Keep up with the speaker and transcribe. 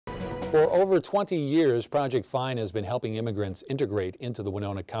For over 20 years, Project FINE has been helping immigrants integrate into the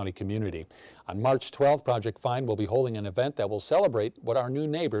Winona County community. On March 12th, Project FINE will be holding an event that will celebrate what our new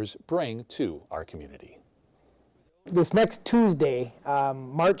neighbors bring to our community. This next Tuesday,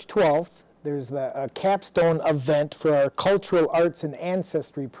 March 12th, there's a capstone event for our Cultural Arts and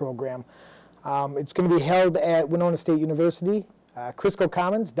Ancestry program. It's going to be held at Winona State University, Crisco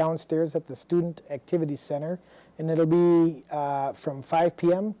Commons, downstairs at the Student Activity Center, and it'll be from 5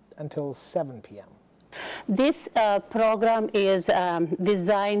 p.m. until 7 p.m. This program is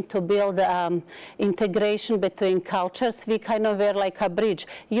designed to build integration between cultures. We kind of were like a bridge.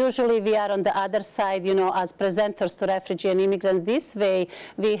 Usually we are on the other side, you know, as presenters to refugee and immigrants. This way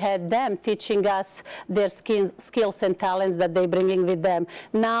we had them teaching us their skills and talents that they're bringing with them.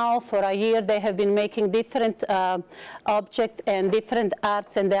 Now for a year they have been making different objects and different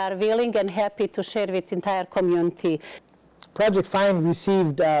arts, and they are willing and happy to share with the entire community. Project FINE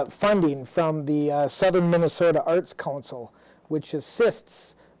received funding from the Southern Minnesota Arts Council, which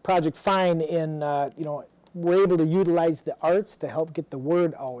assists Project FINE in, you know, we're able to utilize the arts to help get the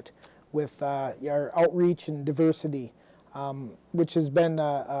word out with our outreach and diversity, which has been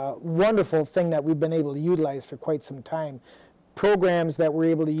a wonderful thing that we've been able to utilize for quite some time. Programs that we're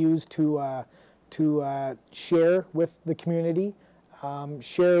able to use to share with the community,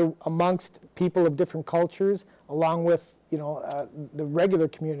 share amongst people of different cultures, along with the regular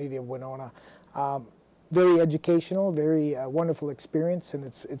community of Winona. Very educational, very wonderful experience, and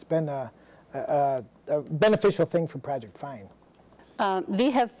it's been a beneficial thing for Project FINE.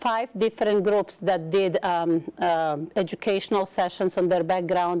 We have 5 different groups that did educational sessions on their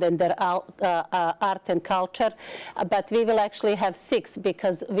background and their art and culture, but we will actually have 6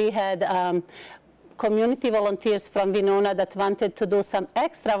 because we had community volunteers from Winona that wanted to do some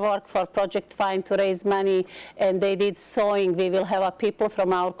extra work for Project FINE to raise money, and they did sewing. We will have people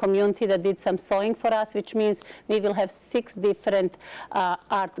from our community that did some sewing for us, which means we will have 6 different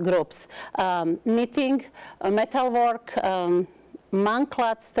art groups. Knitting, metalwork, monk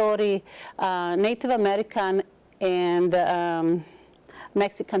art story, Native American, and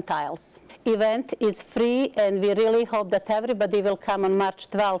Mexican tiles. Event is free, and we really hope that everybody will come on March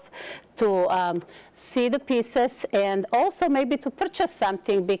 12th to see the pieces and also maybe to purchase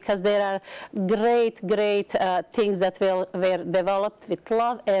something, because there are great things that were developed with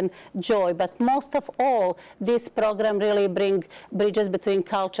love and joy. But most of all, this program really brings bridges between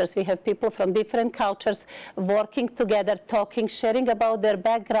cultures. We have people from different cultures working together, talking, sharing about their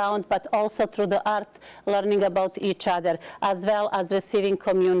background, but also through the art, learning about each other, as well as receiving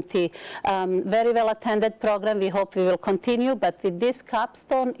community. Very well attended program. We hope we will continue, but with this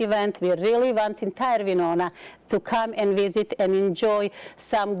capstone event, we really want entire Winona to come and visit and enjoy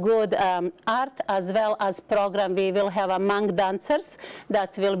some good art, as well as program. We will have a monk dancers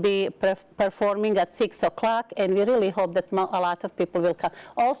that will be performing at 6 o'clock, and we really hope that a lot of people will come.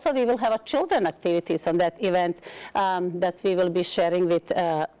 Also, we will have a children activities on that event that we will be sharing with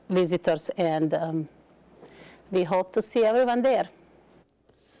visitors, and we hope to see everyone there.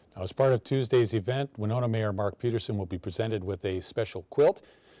 Now, as part of Tuesday's event, Winona Mayor Mark Peterson will be presented with a special quilt.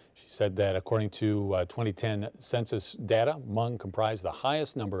 She said that according to 2010 census data, Hmong comprise the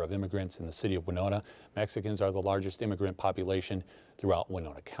highest number of immigrants in the city of Winona. Mexicans are the largest immigrant population throughout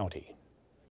Winona County.